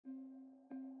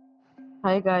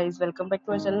Hi guys, welcome back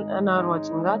to our channel and are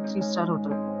watching a 3-star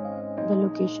hotel. The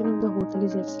location of the hotel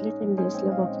is excellent and guests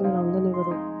love walking around the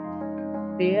neighborhood.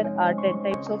 There are 10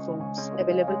 types of rooms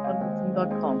available on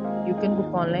booking.com. You can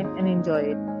book online and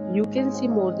enjoy it. You can see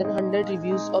more than 100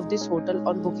 reviews of this hotel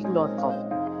on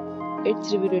booking.com.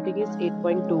 Its review rating is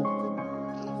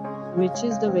 8.2, which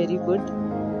is the very good.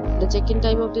 The check-in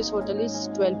time of this hotel is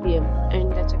 12 p.m.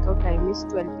 and the checkout time is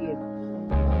 12 p.m.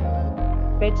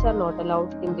 Pets are not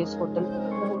allowed in this hotel.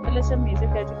 The hotel has some major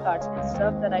credit cards and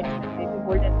reserve the right to pay to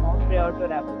hold an amount prior to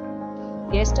arrival.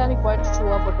 Guests are required to show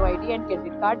a photo ID and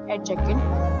credit card at check-in.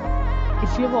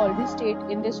 If you have already stayed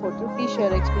in this hotel, please share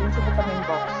your experience in the comment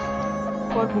box.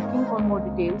 For booking or more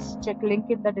details, check link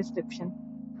in the description.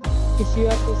 If you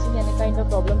are facing any kind of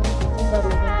problem in booking a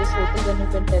room in this hotel, then you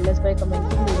can tell us by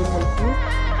commenting. We will help you.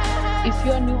 If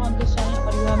you are new on this channel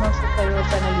or you have not subscribed our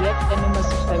channel yet, then you must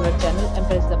subscribe our channel and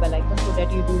press the bell icon so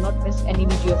that you do not miss any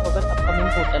video of our upcoming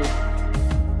hotel.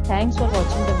 Thanks for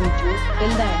watching the video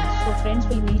till the end. So friends,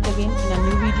 will meet again in a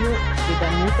new video with a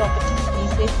new property. Be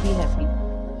safe, be happy.